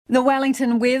The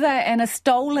Wellington weather and a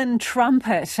stolen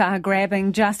trumpet are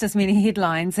grabbing just as many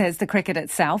headlines as the cricket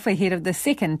itself ahead of the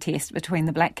second test between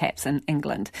the Black Caps and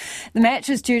England. The match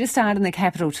is due to start in the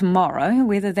capital tomorrow.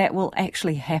 Whether that will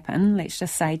actually happen, let's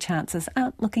just say chances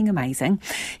aren't looking amazing.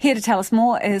 Here to tell us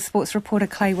more is sports reporter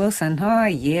Clay Wilson. Oh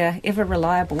yeah, ever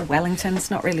reliable Wellington. It's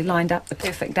not really lined up the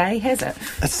perfect day, has it?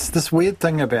 It's this weird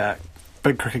thing about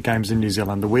big cricket games in New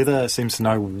Zealand. The weather seems to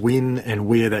know when and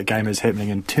where that game is happening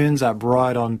and turns up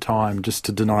right on time just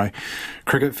to deny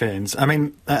cricket fans. I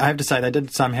mean, I have to say they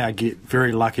did somehow get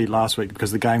very lucky last week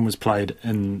because the game was played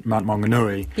in Mount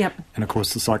Maunganui. Yep. And of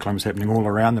course the cyclone was happening all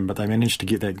around them, but they managed to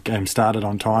get that game started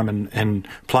on time and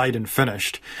played and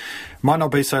finished. Might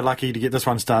not be so lucky to get this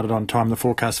one started on time. The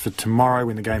forecast for tomorrow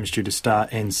when the game's due to start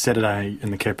and Saturday in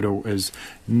the capital is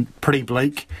pretty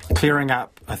bleak, clearing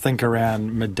up I think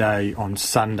around midday on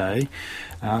Sunday.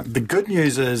 The good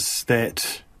news is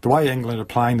that the way England are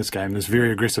playing this game, this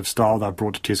very aggressive style they've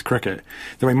brought to Test cricket,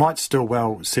 that we might still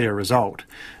well see a result.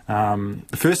 The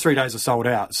first 3 days are sold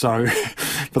out, so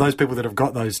for those people that have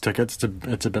got those tickets,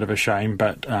 it's a bit of a shame,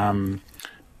 but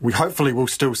we hopefully will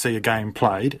still see a game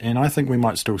played, and I think we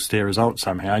might still see a result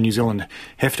somehow. New Zealand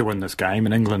have to win this game,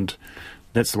 and England,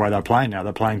 that's the way they're playing now.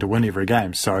 They're playing to win every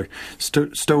game. So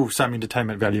still some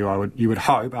entertainment value, you would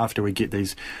hope, after we get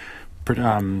these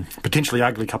potentially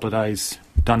ugly couple of days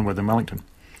done with in Wellington.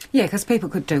 Yeah, because people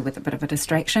could do with a bit of a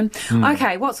distraction.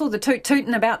 OK, what's all the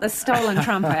toot-tooting about this stolen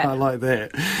trumpet? I like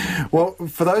that. Well,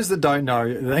 for those that don't know,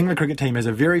 the England cricket team has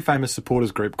a very famous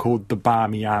supporters group called the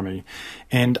Barmy Army.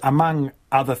 And among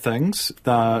other things,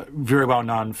 they're very well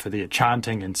known for their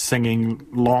chanting and singing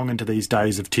long into these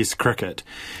days of Test cricket.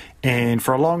 And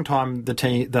for a long time,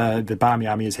 the Barmy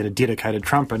Army has had a dedicated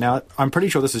trumpet. Now, I'm pretty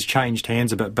sure this has changed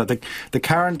hands a bit, but the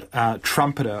current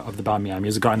trumpeter of the Barmy Army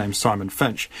is a guy named Simon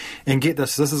Finch. And get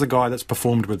this is a guy that's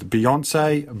performed with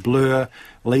Beyonce, Blur,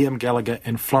 Liam Gallagher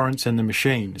and Florence and the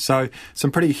Machine. So some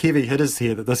pretty heavy hitters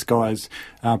here that this guy's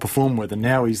performed with, and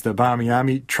now he's the Barmy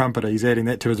Army trumpeter. He's adding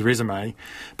that to his resume.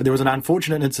 But there was an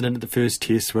unfortunate incident at the first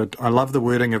test where I love the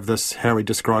wording of this, how he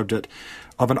described it,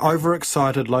 of an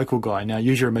overexcited local guy. Now,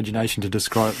 use your imagination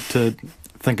to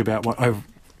think about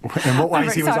in what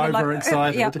ways he was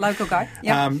overexcited. Yeah, local guy.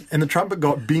 Yep. And the trumpet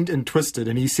got bent and twisted,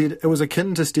 and he said it was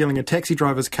akin to stealing a taxi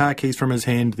driver's car keys from his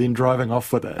hand, then driving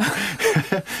off with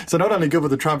it. So not only good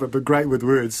with the trumpet, but great with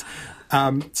words.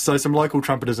 So some local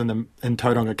trumpeters in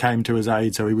Tauranga came to his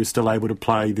aid, so he was still able to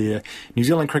play there. New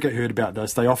Zealand Cricket heard about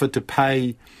this. They offered to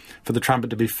pay for the trumpet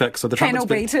to be fixed. So the panel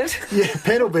beated. Yeah,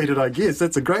 panel beated, I guess.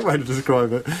 That's a great way to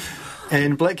describe it.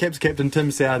 And Black Caps captain Tim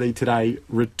Southee today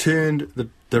returned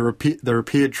the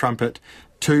repaired trumpet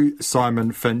to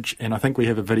Simon Finch, and I think we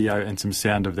have a video and some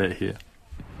sound of that here.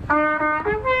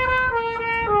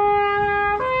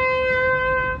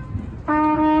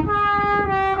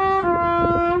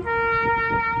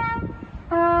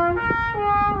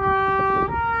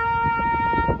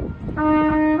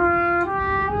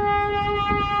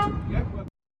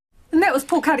 And that was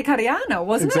Paul Karikariana,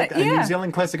 wasn't it? Yeah. A New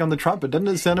Zealand classic on the trumpet. Didn't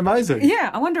it sound amazing?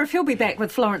 Yeah, I wonder if he'll be back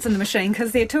with Florence and the Machine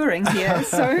because they're touring here.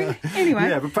 So, anyway.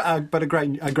 Yeah, but a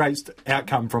great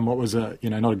outcome from what was not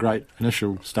a great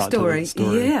initial start story. To the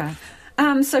story. Yeah.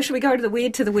 So should we go to the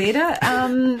weird to the weirder?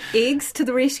 Eggs to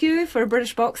the rescue for a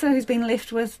British boxer who's been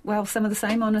left with, well, some of the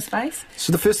same on his face.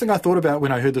 So the first thing I thought about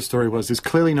when I heard the story was there's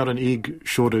clearly not an egg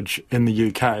shortage in the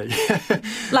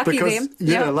UK. Lucky them.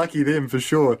 Yeah, lucky them for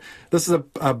sure. This is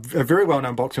a very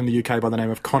well-known boxer in the UK by the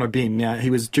name of Conor Benn. Now, he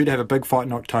was due to have a big fight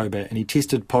in October and he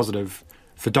tested positive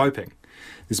for doping.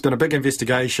 There's been a big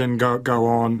investigation go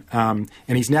on, and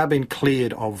he's now been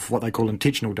cleared of what they call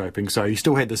intentional doping. So he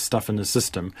still had this stuff in his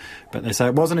system, but they say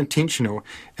it wasn't intentional.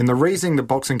 And the reasoning the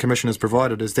Boxing Commission has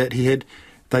provided is that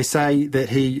they say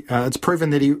that it's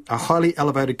proven that a highly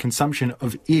elevated consumption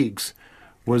of eggs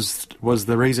was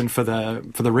the reason for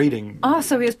the reading. Oh,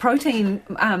 so he was protein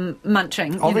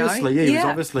munching. Obviously, he was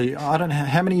obviously. I don't know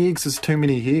how many eggs is too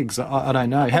many eggs. I don't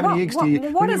know. How many eggs do you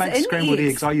when you make scrambled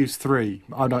eggs? I use 3.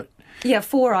 I don't. Yeah,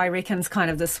 4 I reckon's kind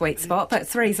of the sweet spot, but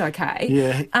 3's okay.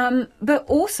 Yeah. But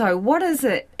also, what is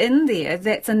it in there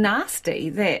that's a nasty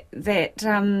that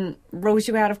rules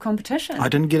you out of competition? I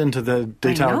didn't get into the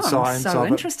detailed science so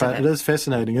of it, but it is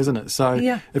fascinating, isn't it?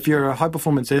 So if you're a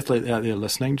high-performance athlete out there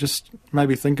listening, just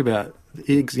maybe think about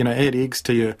eggs, add eggs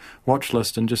to your watch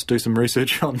list and just do some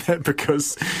research on that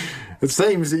because it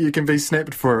seems that you can be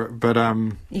snapped for it, but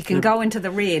you can go into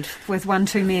the red with one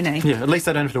too many. Yeah, at least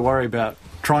they don't have to worry about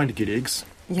trying to get eggs.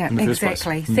 Yeah,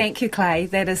 exactly. Thank you, Clay.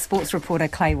 That is sports reporter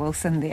Clay Wilson there.